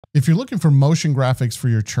if you're looking for motion graphics for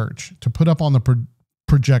your church to put up on the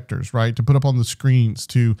projectors, right, to put up on the screens,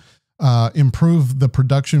 to improve the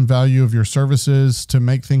production value of your services, to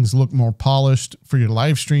make things look more polished for your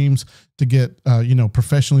live streams, to get,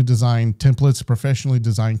 professionally designed templates, professionally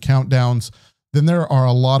designed countdowns, then there are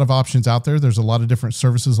a lot of options out there. There's a lot of different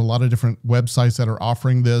services, a lot of different websites that are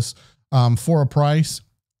offering this for a price.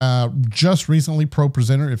 Just recently,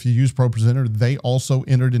 ProPresenter, if you use ProPresenter, they also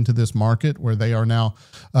entered into this market where they are now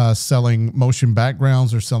selling motion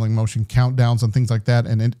backgrounds or selling motion countdowns and things like that,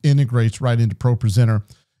 and it integrates right into ProPresenter.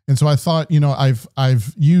 And so I thought,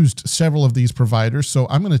 I've used several of these providers, so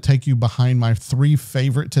I'm going to take you behind my 3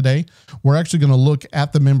 favorite today. We're actually going to look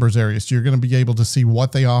at the members area, so you're going to be able to see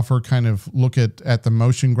what they offer, kind of look at the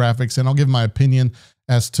motion graphics, and I'll give my opinion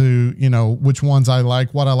as to, which ones I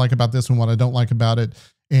like, what I like about this one, what I don't like about it.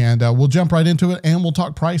 And we'll jump right into it and we'll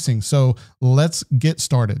talk pricing. So let's get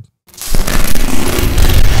started.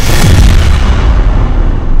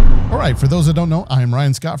 All right, for those that don't know, I'm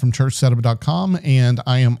Ryan Scott from churchsetup.com, and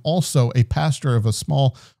I am also a pastor of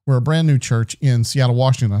we're a brand new church in Seattle,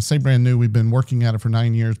 Washington. I say brand new, we've been working at it for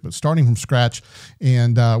 9 years, but starting from scratch,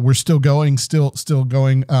 and we're still going,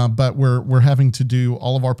 but we're having to do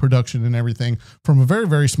all of our production and everything from a very,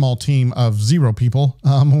 very small team of 0 people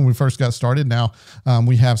when we first got started. Now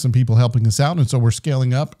we have some people helping us out, and so we're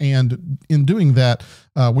scaling up, and in doing that,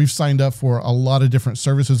 we've signed up for a lot of different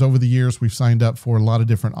services over the years. We've signed up for a lot of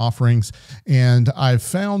different offerings, and I've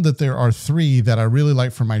found that there are 3 that I really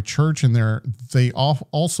like for my church, and they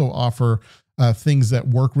also offer things that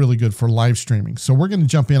work really good for live streaming. So we're going to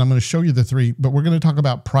jump in. I'm going to show you the 3, but we're going to talk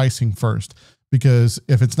about pricing first, because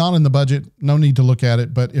if it's not in the budget, no need to look at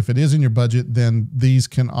it. But if it is in your budget, then these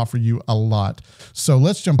can offer you a lot. So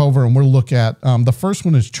let's jump over and we'll look at the first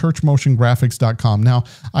one is churchmotiongraphics.com. Now,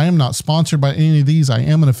 I am not sponsored by any of these. I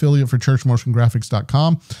am an affiliate for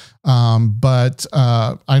churchmotiongraphics.com, but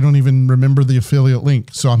I don't even remember the affiliate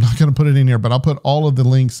link. So I'm not going to put it in here, but I'll put all of the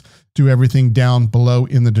links to everything down below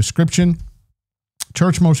in the description.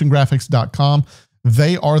 churchmotiongraphics.com.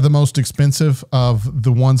 They are the most expensive of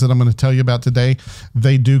the ones that I'm going to tell you about today.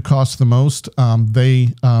 They do cost the most.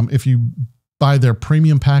 If you buy their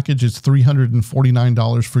premium package, it's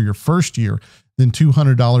 $349 for your first year, then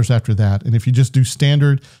 $200 after that. And if you just do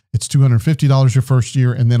standard, it's $250 your first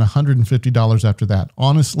year, and then $150 after that.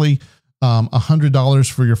 Honestly,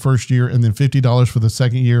 $100 for your first year and then $50 for the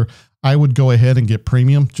second year. I would go ahead and get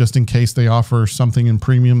premium just in case they offer something in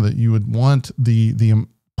premium that you would want. The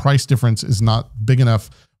price difference is not big enough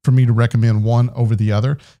for me to recommend one over the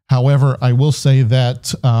other. However, I will say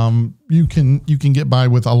that you can get by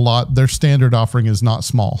with a lot. Their standard offering is not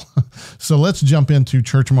small. So let's jump into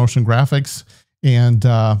Church Motion Graphics, and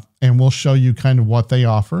we'll show you kind of what they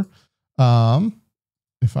offer.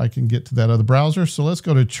 If I can get to that other browser. So let's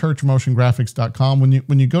go to churchmotiongraphics.com.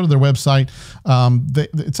 When you go to their website,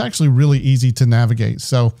 it's actually really easy to navigate.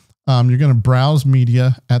 So you're going to browse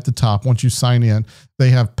media at the top once you sign in.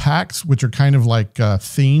 They have packs, which are kind of like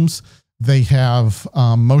themes. They have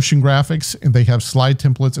motion graphics, and they have slide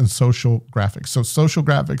templates and social graphics. So social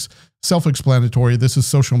graphics, self-explanatory. This is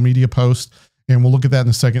social media posts, and we'll look at that in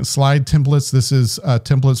a second. Slide templates. This is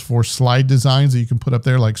templates for slide designs that you can put up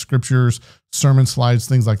there, like scriptures, sermon slides,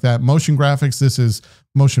 things like that. Motion graphics. This is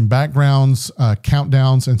motion backgrounds,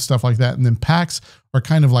 countdowns, and stuff like that. And then packs are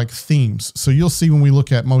kind of like themes. So you'll see when we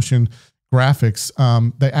look at motion graphics,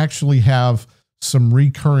 they actually have some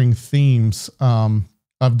recurring themes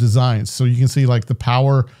of designs. So you can see like the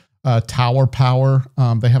tower power.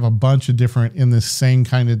 They have a bunch of different in this same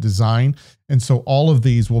kind of design. And so all of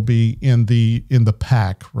these will be in the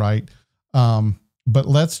pack, right? But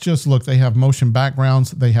let's just look. They have motion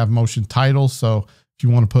backgrounds. They have motion titles. So if you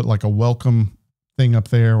want to put like a welcome thing up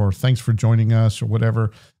there, or thanks for joining us, or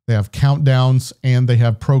whatever. They have countdowns, and they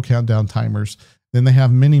have pro countdown timers. Then they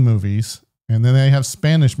have mini movies, and then they have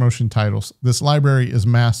Spanish motion titles. This library is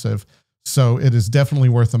massive, so it is definitely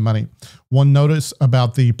worth the money. One notice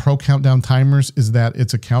about the pro countdown timers is that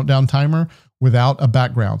it's a countdown timer without a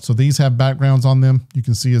background. So these have backgrounds on them. You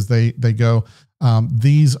can see as they go.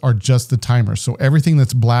 These are just the timers. So everything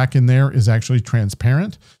that's black in there is actually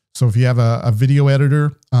transparent. So if you have a video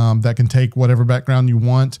editor that can take whatever background you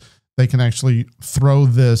want, they can actually throw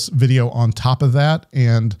this video on top of that,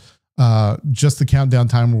 and just the countdown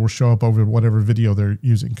timer will show up over whatever video they're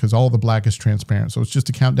using, because all the black is transparent. So it's just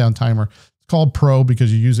a countdown timer. It's called Pro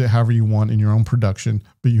because you use it however you want in your own production,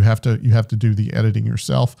 but you have to do the editing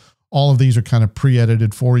yourself. All of these are kind of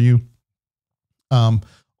pre-edited for you.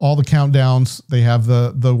 All the countdowns, they have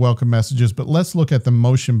the welcome messages, but let's look at the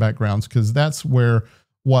motion backgrounds, because that's where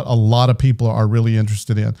what a lot of people are really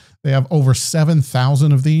interested in. They have over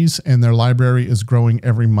 7,000 of these, and their library is growing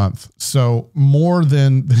every month. So more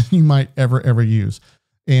than you might ever use.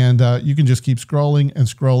 And you can just keep scrolling and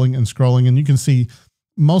scrolling and scrolling. And you can see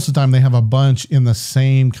most of the time they have a bunch in the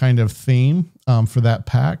same kind of theme for that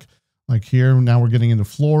pack. Like here, now we're getting into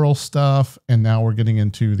floral stuff, and now we're getting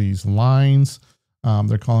into these lines.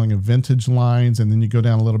 They're calling it vintage lines. And then you go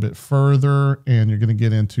down a little bit further, and you're going to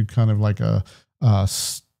get into kind of like a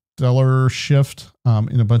stellar shift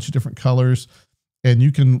in a bunch of different colors. And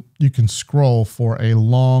you can scroll for a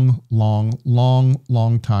long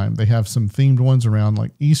time. They have some themed ones around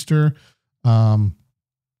like Easter.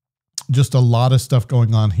 Just a lot of stuff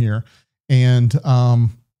going on here. And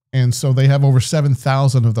so they have over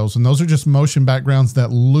 7,000 of those. And those are just motion backgrounds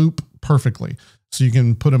that loop perfectly. So you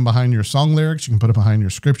can put them behind your song lyrics. You can put them behind your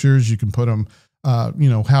scriptures. You can put them,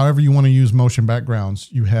 however you want to use motion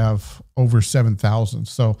backgrounds. You have over 7,000.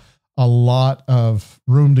 So a lot of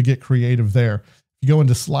room to get creative there. If you go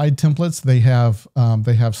into slide templates, they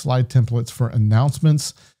have slide templates for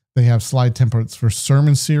announcements. They have slide templates for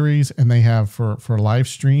sermon series, and they have for live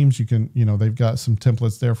streams. You can, they've got some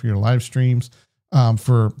templates there for your live streams.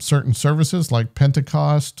 For certain services like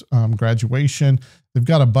Pentecost, graduation. They've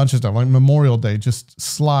got a bunch of stuff like Memorial Day, just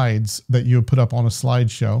slides that you would put up on a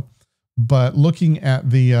slideshow. But looking at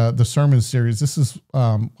the sermon series, this is,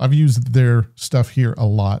 I've used their stuff here a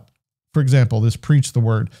lot. For example, this Preach the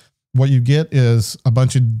Word. What you get is a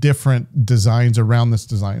bunch of different designs around this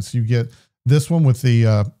design. So you get this one with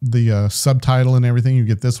the subtitle and everything. You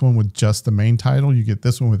get this one with just the main title. You get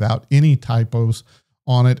this one without any typos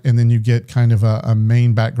on it, and then you get kind of a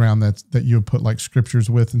main background that you would put like scriptures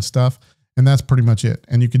with and stuff, and that's pretty much it.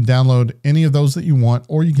 And you can download any of those that you want,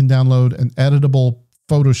 or you can download an editable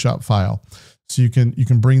Photoshop file. So you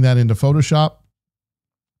can bring that into Photoshop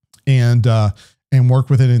and work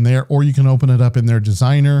with it in there, or you can open it up in their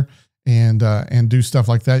designer and do stuff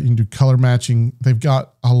like that. You can do color matching. They've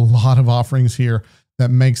got a lot of offerings here that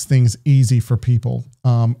makes things easy for people.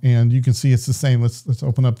 And you can see it's the same. Let's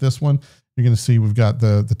open up this one. You're going to see we've got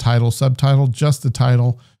the title, subtitle, just the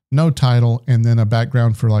title, no title, and then a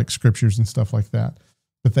background for like scriptures and stuff like that.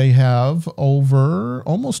 But they have over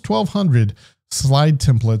almost 1,200 slide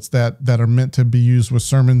templates that are meant to be used with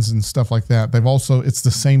sermons and stuff like that. They've also, it's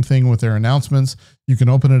the same thing with their announcements. You can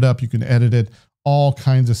open it up, you can edit it, all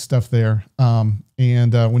kinds of stuff there. And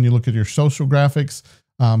when you look at your social graphics,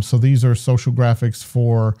 so these are social graphics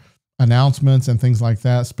for announcements and things like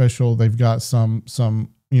that. Special, they've got some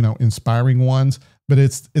inspiring ones, but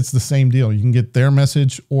it's the same deal. You can get their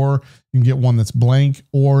message, or you can get one that's blank,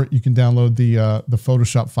 or you can download the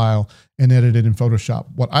Photoshop file and edit it in Photoshop.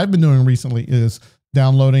 What I've been doing recently is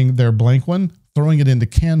downloading their blank one, throwing it into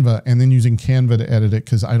Canva, and then using Canva to edit it,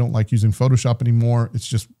 because I don't like using Photoshop anymore. It's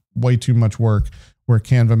just way too much work, where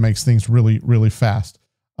Canva makes things really fast.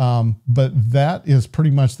 But that is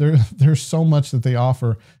pretty much, there's so much that they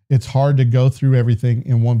offer. It's hard to go through everything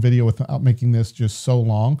in one video without making this just so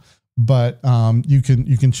long. But you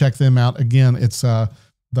can check them out. Again, it's the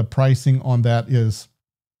pricing on that is,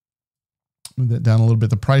 move that down a little bit.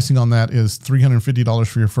 The pricing on that is $350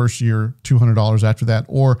 for your first year, $200 after that,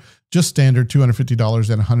 or just standard $250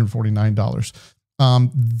 and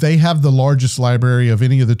 $149. They have the largest library of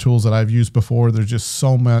any of the tools that I've used before. There's just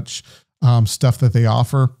so much stuff that they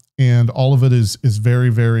offer, and all of it is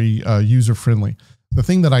very user friendly. The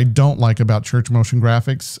thing that I don't like about Church Motion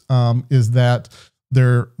Graphics is that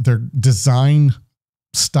their design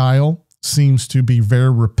style seems to be very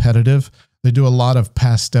repetitive. They do a lot of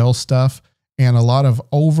pastel stuff and a lot of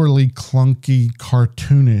overly clunky,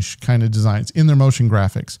 cartoonish kind of designs in their motion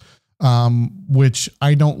graphics, which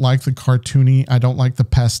I don't like. The cartoony, I don't like the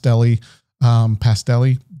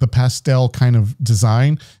the pastel kind of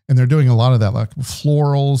design. And they're doing a lot of that, like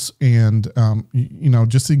florals and,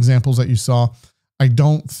 just the examples that you saw. I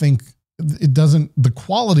don't think the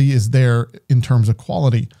quality is there in terms of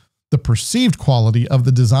quality. The perceived quality of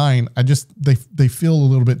the design, they feel a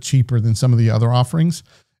little bit cheaper than some of the other offerings.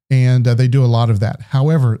 And they do a lot of that.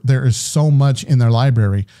 However, there is so much in their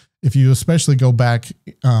library. If you especially go back,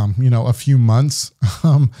 a few months,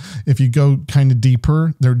 if you go kind of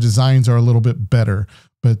deeper, their designs are a little bit better,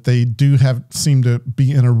 but they do seem to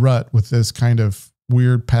be in a rut with this kind of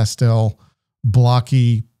weird pastel,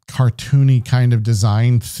 blocky, cartoony kind of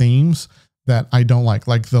design themes that I don't like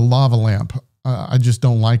the lava lamp. I just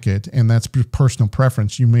don't like it. And that's personal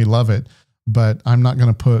preference. You may love it, but I'm not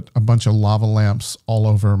going to put a bunch of lava lamps all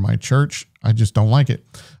over my church. I just don't like it.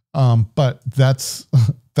 But that's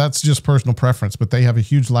just personal preference, but they have a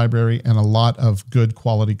huge library and a lot of good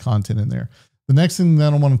quality content in there. The next thing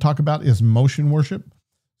that I want to talk about is motion worship.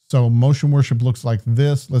 So motion worship looks like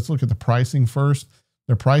this. Let's look at the pricing first.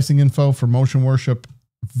 Their pricing info for motion worship,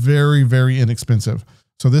 very, very inexpensive.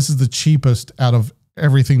 So this is the cheapest out of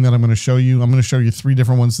everything that I'm going to show you. I'm going to show you 3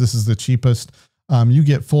 different ones. This is the cheapest. You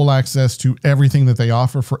get full access to everything that they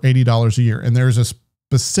offer for $80 a year. And there's a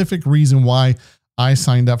specific reason why I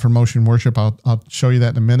signed up for motion worship. I'll show you that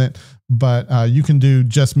in a minute. But you can do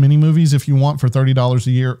just mini movies if you want for $30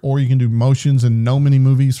 a year, or you can do motions and no mini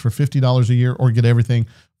movies for $50 a year, or get everything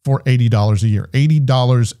for $80 a year.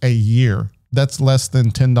 $80 a year. That's less than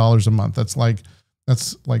 $10 a month. That's like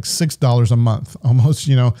 $6 a month almost,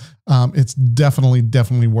 you know. It's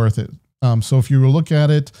definitely worth it. So if you look at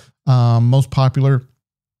it, most popular,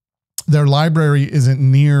 their library isn't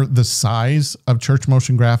near the size of Church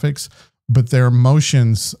Motion Graphics, but their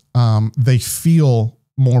motions, they feel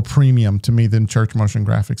more premium to me than Church Motion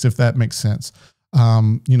Graphics, if that makes sense.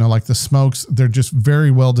 You know, like the smokes, they're just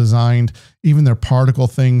very well designed. Even their particle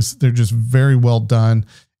things, they're just very well done.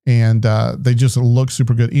 And they just look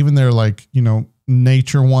super good. Even their, like, you know,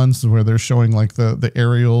 nature ones where they're showing like the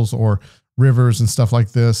aerials or rivers and stuff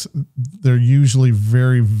like this, they're usually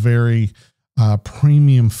very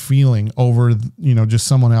premium feeling over, you know, just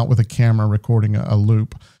someone out with a camera recording a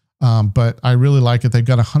loop. But I really like it. They've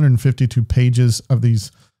got 152 pages of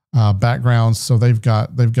these backgrounds. So they've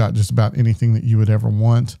got just about anything that you would ever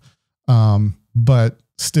want. But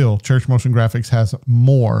still, Church Motion Graphics has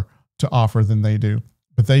more to offer than they do.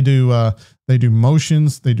 But they do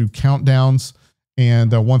motions, they do countdowns.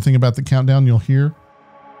 And one thing about the countdown you'll hear,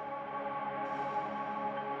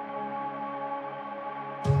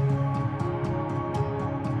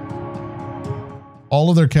 all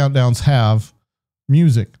of their countdowns have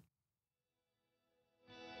music.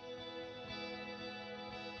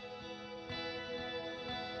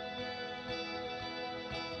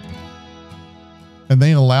 And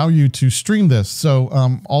they allow you to stream this. So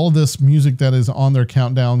all of this music that is on their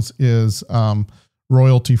countdowns is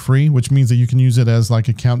royalty free, which means that you can use it as like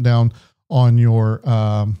a countdown on your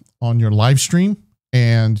live stream,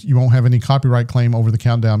 and you won't have any copyright claim over the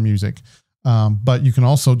countdown music. But you can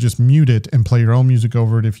also just mute it and play your own music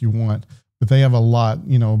over it if you want. But they have a lot,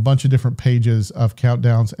 you know, a bunch of different pages of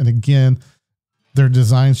countdowns. And again, their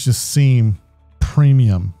designs just seem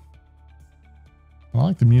premium. I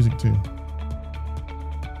like the music too.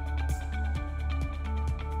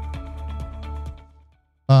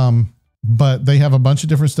 But they have a bunch of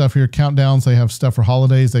different stuff here. Countdowns, they have stuff for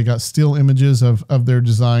holidays. They got still images of their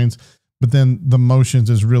designs, but then the motions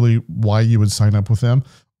is really why you would sign up with them.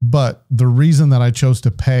 But the reason that I chose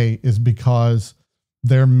to pay is because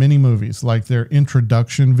their mini movies, like their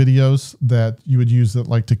introduction videos that you would use that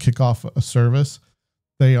like to kick off a service,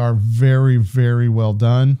 they are very well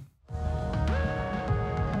done.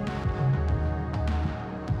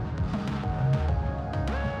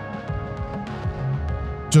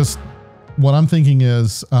 Just what I'm thinking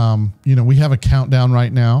is, you know, we have a countdown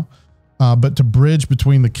right now, but to bridge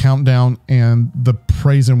between the countdown and the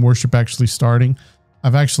praise and worship actually starting,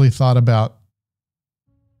 I've actually thought about,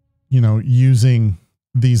 you know, using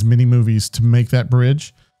these mini movies to make that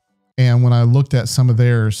bridge. And when I looked at some of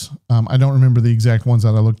theirs, I don't remember the exact ones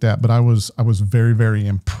that I looked at, but I was very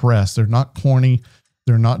impressed. They're not corny.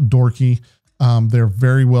 They're not dorky. They're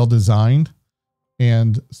very well designed.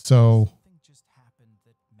 And so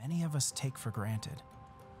many of us take for granted.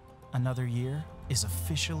 Another year is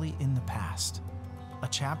officially in the past. A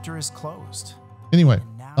chapter is closed. Anyway,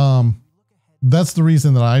 that's the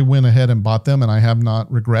reason that I went ahead and bought them, and I have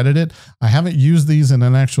not regretted it. I haven't used these in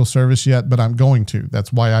an actual service yet, but I'm going to.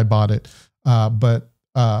 That's why I bought it. But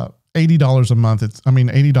 $80 a month,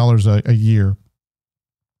 $80 a year.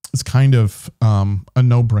 It's kind of a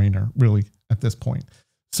no-brainer, really, at this point.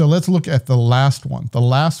 So let's look at the last one. The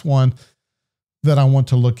last one that I want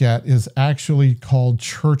to look at is actually called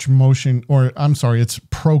Church Motion, or I'm sorry, it's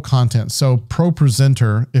Pro Content. So Pro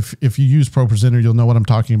Presenter, if you use Pro Presenter, you'll know what I'm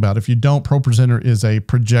talking about. If you don't, Pro Presenter is a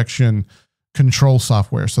projection control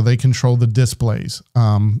software. So they control the displays,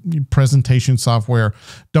 presentation software.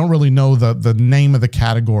 Don't really know the name of the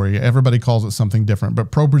category. Everybody calls it something different, but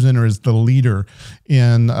Pro Presenter is the leader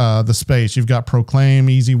in the space. You've got Proclaim,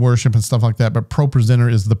 Easy Worship, and stuff like that. But Pro Presenter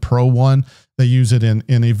is the pro one. They use it in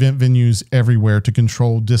event venues everywhere to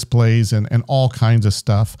control displays and all kinds of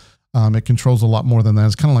stuff. It controls a lot more than that.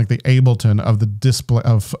 It's kind of like the Ableton of the display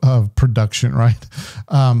of production, right?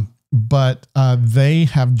 But they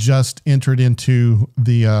have just entered into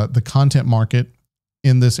the content market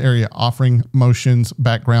in this area, offering motions,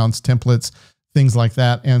 backgrounds, templates, things like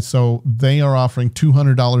that. And so they are offering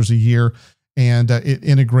 $200 a year, and it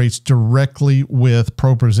integrates directly with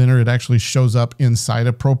ProPresenter. It actually shows up inside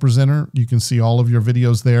of ProPresenter. You can see all of your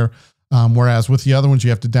videos there. Whereas with the other ones, you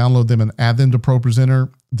have to download them and add them to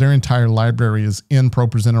ProPresenter. Their entire library is in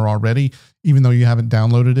ProPresenter already, even though you haven't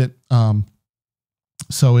downloaded it.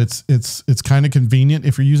 So it's kind of convenient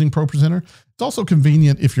if you're using ProPresenter. It's also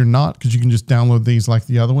convenient if you're not, because you can just download these like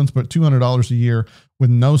the other ones. But $200 a year with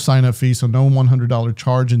no sign up fee, so no $100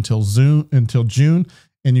 charge until June,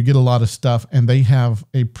 and you get a lot of stuff. And they have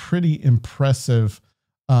a pretty impressive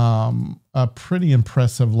library.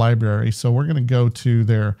 So we're going to go to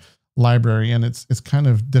their library, and it's kind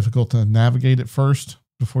of difficult to navigate at first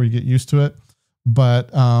before you get used to it. But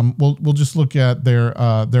we'll just look at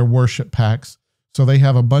their worship packs. So they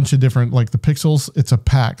have a bunch of different, like the pixels, it's a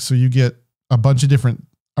pack. So you get a bunch of different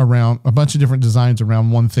designs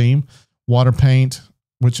around one theme. Water paint,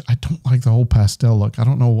 which I don't like the whole pastel look. I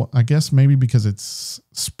don't know. I guess maybe because it's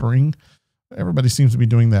spring. Everybody seems to be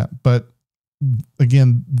doing that. But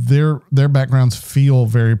again, their backgrounds feel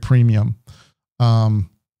very premium. Some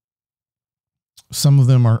of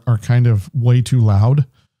them are kind of way too loud,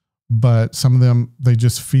 but some of them, they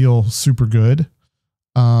just feel super good.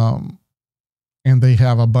 And they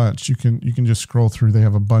have a bunch. You can just scroll through. They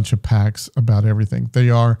have a bunch of packs about everything. They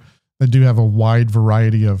do have a wide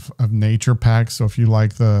variety of nature packs. So if you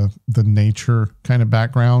like the nature kind of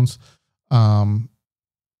backgrounds,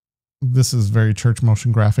 this is very church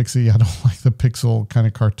motion graphics-y. I don't like the pixel kind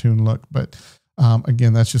of cartoon look, but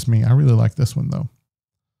again, that's just me. I really like this one though.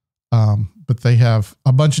 But they have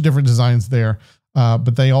a bunch of different designs there.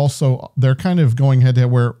 But they're kind of going head to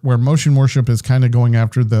head where motion worship is kind of going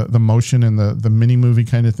after the motion and the mini movie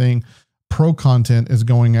kind of thing. Pro content is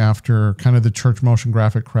going after kind of the church motion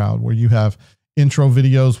graphic crowd, where you have intro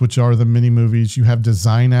videos, which are the mini movies. You have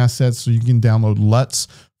design assets. So you can download LUTs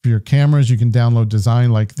for your cameras. You can download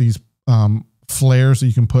design like these flares that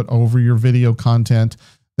you can put over your video content.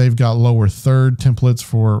 They've got lower third templates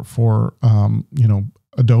for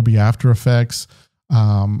Adobe After Effects.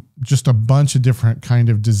 Just a bunch of different kind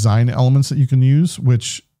of design elements that you can use,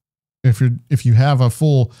 which if you have a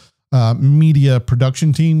full media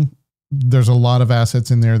production team, there's a lot of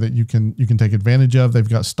assets in there that you can take advantage of. They've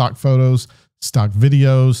got stock photos, stock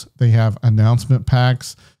videos. They have announcement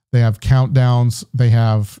packs. They have countdowns. They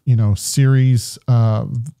have, series,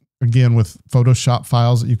 again, with Photoshop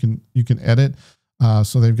files that you can edit.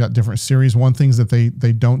 So they've got different series. One things that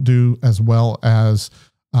they don't do as well as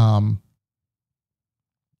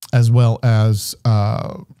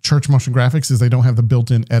church motion graphics is they don't have the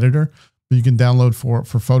built-in editor, but you can download for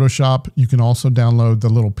Photoshop. You can also download the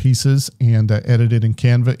little pieces and edit it in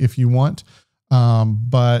Canva if you want.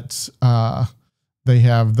 But they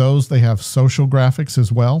have those. They have social graphics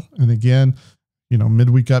as well. And again,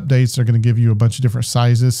 midweek updates, they're going to give you a bunch of different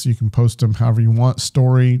sizes. So you can post them however you want.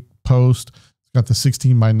 Story, post. It's got the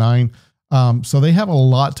 16:9. So they have a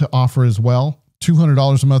lot to offer as well.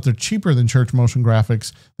 $200 a month. They're cheaper than church motion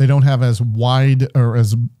graphics. They don't have as wide or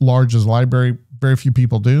as large as library. Very few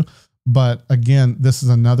people do. But again, this is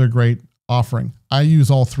another great offering. I use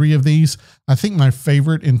all three of these. I think my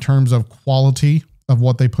favorite in terms of quality of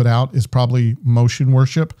what they put out is probably motion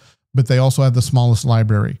worship, but they also have the smallest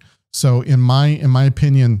library. So in my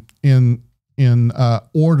opinion, in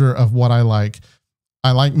order of what I like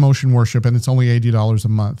motion worship, and it's only $80 a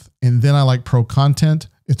month. And then I like pro content.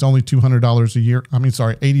 It's only $200 a year.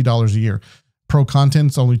 $80 a year. Pro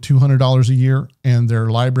content's only $200 a year, and their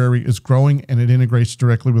library is growing, and it integrates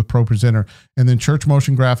directly with ProPresenter. And then Church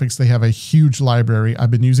Motion Graphics, they have a huge library.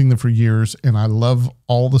 I've been using them for years, and I love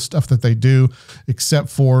all the stuff that they do, except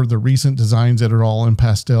for the recent designs that are all in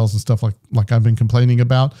pastels and stuff like I've been complaining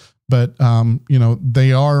about. But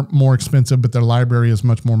they are more expensive, but their library is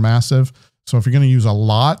much more massive. So if you're going to use a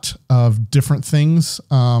lot of different things,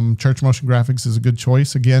 Church Motion Graphics is a good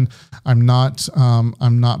choice. Again, I'm not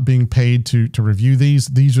being paid to review these.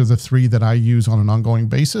 These are the three that I use on an ongoing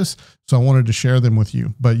basis. So I wanted to share them with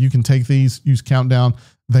you. But you can take these, use Countdown.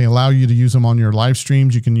 They allow you to use them on your live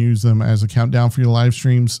streams. You can use them as a countdown for your live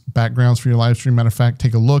streams, backgrounds for your live stream. Matter of fact,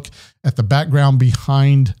 take a look at the background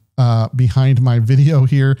behind my video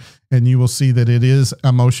here, and you will see that it is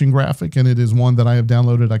a motion graphic, and it is one that I have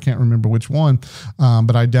downloaded. I can't remember which one,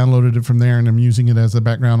 but I downloaded it from there, and I'm using it as a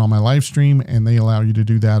background on my live stream, and they allow you to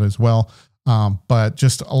do that as well. But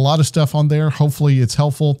just a lot of stuff on there. Hopefully it's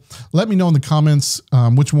helpful. Let me know in the comments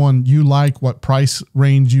which one you like, what price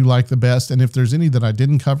range you like the best. And if there's any that I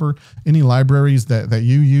didn't cover, any libraries that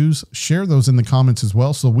you use, share those in the comments as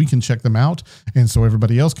well so we can check them out and so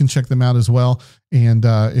everybody else can check them out as well. And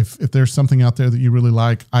if there's something out there that you really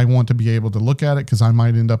like, I want to be able to look at it because I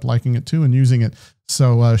might end up liking it too and using it.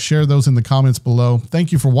 So share those in the comments below.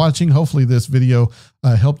 Thank you for watching. Hopefully this video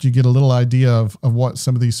helped you get a little idea of what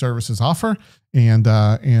some of these services offer.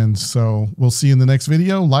 And so we'll see you in the next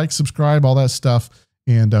video. Like, subscribe, all that stuff.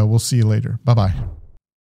 And we'll see you later. Bye-bye.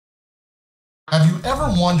 Have you ever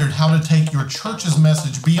wondered how to take your church's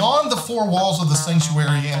message beyond the four walls of the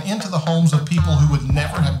sanctuary and into the homes of people who would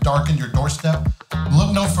never have darkened your doorstep?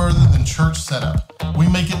 Look no further than Church Setup. We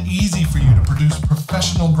make it easy for you to produce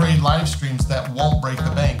professional-grade live streams that won't break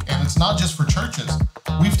the bank. And it's not just for churches.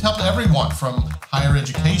 We've helped everyone from higher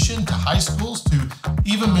education to high schools to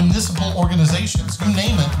even municipal organizations. You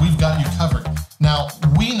name it, we've got you covered. Now,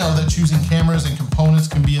 we know that choosing cameras and components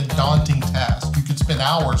can be a daunting task. You could spend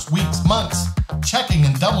hours, weeks, months checking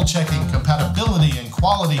and double checking compatibility and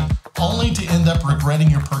quality, only to end up regretting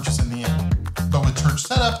your purchase in the end. But with Church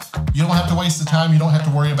Setup, you don't have to waste the time. You don't have to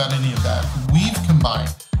worry about any of that. We've combined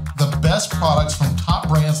the best products from top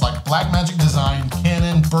brands like Blackmagic Design,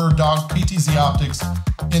 Canon, BirdDog, PTZ Optics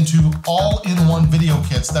into all-in-one video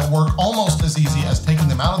kits that work almost as easy as taking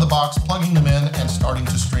them out of the box, plugging them in, and starting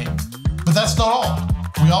to stream. But that's not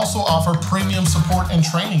all. We also offer premium support and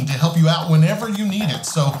training to help you out whenever you need it.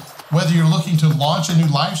 So whether you're looking to launch a new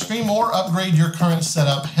live stream or upgrade your current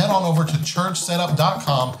setup, head on over to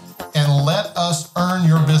churchsetup.com and let us earn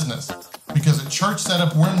your business. Because at Church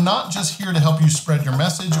Setup, we're not just here to help you spread your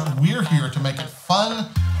message, we're here to make it fun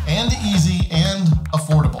and easy and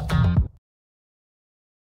affordable.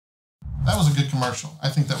 That was a good commercial. I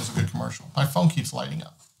think that was a good commercial. My phone keeps lighting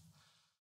up.